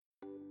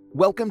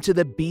Welcome to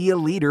the Be a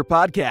Leader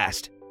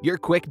podcast, your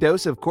quick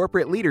dose of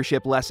corporate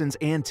leadership lessons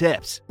and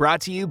tips,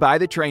 brought to you by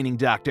the Training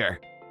Doctor.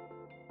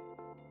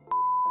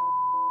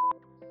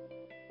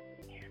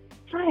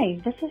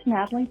 Hi, this is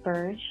Natalie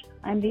Burge.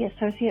 I'm the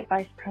Associate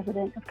Vice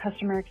President of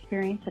Customer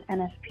Experience at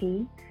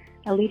NFP,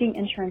 a leading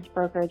insurance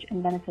brokerage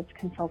and benefits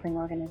consulting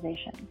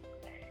organization.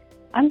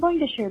 I'm going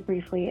to share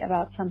briefly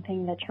about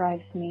something that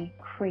drives me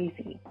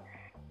crazy.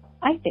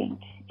 I think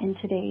in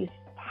today's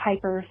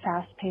hyper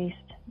fast-paced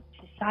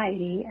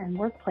society and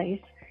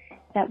workplace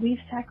that we've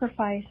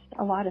sacrificed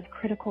a lot of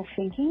critical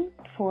thinking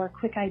for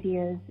quick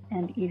ideas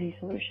and easy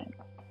solutions.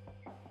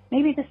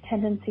 Maybe this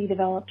tendency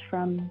developed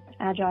from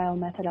agile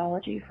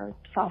methodology for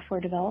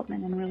software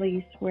development and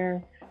release,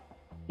 where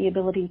the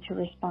ability to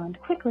respond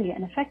quickly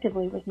and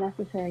effectively was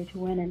necessary to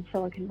win in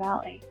Silicon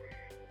Valley.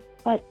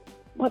 But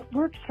what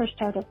works for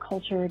startup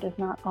culture does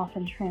not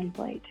often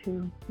translate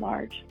to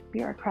large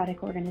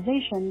bureaucratic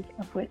organizations,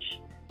 of which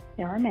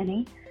there are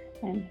many,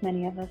 and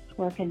many of us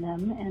work in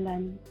them, and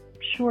I'm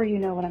sure you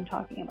know what I'm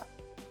talking about.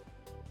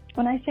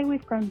 When I say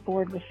we've grown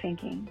bored with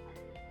thinking,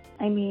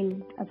 I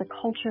mean as a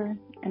culture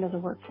and as a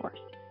workforce.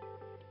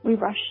 We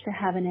rush to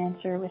have an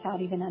answer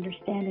without even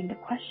understanding the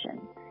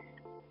question.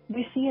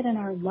 We see it in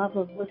our love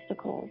of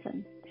listicles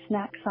and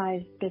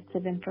snack-sized bits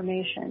of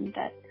information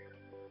that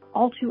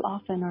all too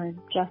often are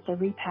just a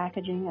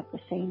repackaging of the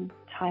same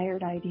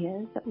tired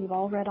ideas that we've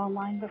all read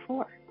online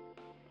before.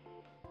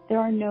 There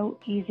are no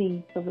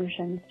easy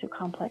solutions to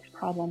complex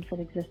problems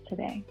that exist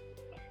today.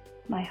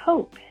 My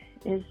hope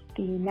is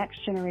the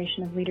next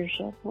generation of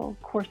leadership will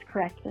course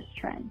correct this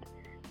trend.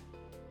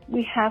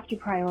 We have to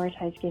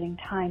prioritize giving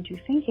time to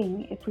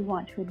thinking if we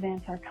want to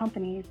advance our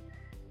companies,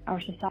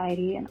 our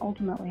society, and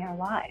ultimately our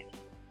lives.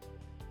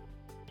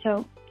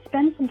 So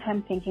spend some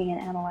time thinking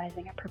and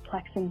analyzing a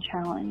perplexing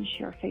challenge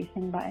you're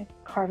facing by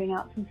carving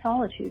out some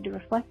solitude to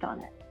reflect on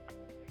it.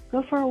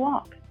 Go for a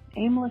walk,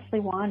 aimlessly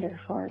wander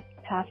for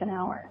half an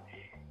hour,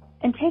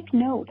 and take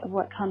note of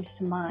what comes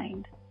to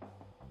mind.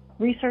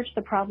 Research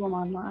the problem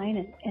online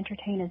and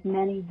entertain as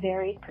many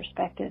varied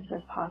perspectives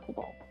as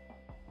possible.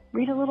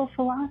 Read a little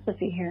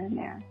philosophy here and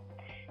there.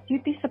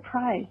 You'd be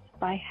surprised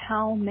by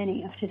how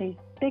many of today's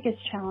biggest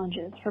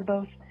challenges for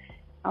both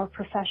our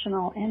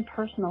professional and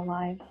personal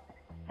lives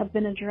have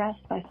been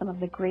addressed by some of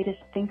the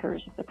greatest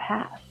thinkers of the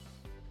past.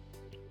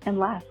 And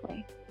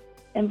lastly,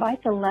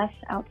 invite the less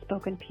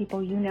outspoken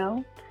people you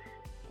know.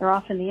 They're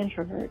often the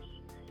introverts.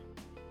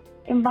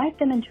 Invite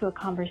them into a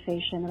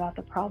conversation about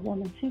the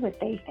problem and see what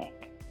they think.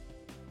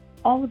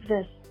 All of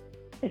this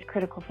is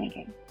critical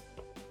thinking.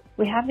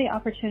 We have the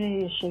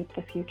opportunity to shape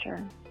the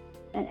future,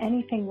 and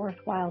anything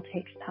worthwhile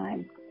takes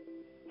time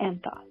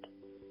and thought.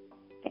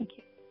 Thank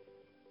you.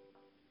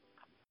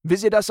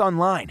 Visit us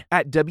online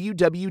at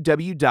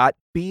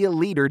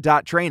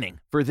www.bealeader.training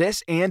for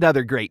this and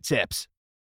other great tips.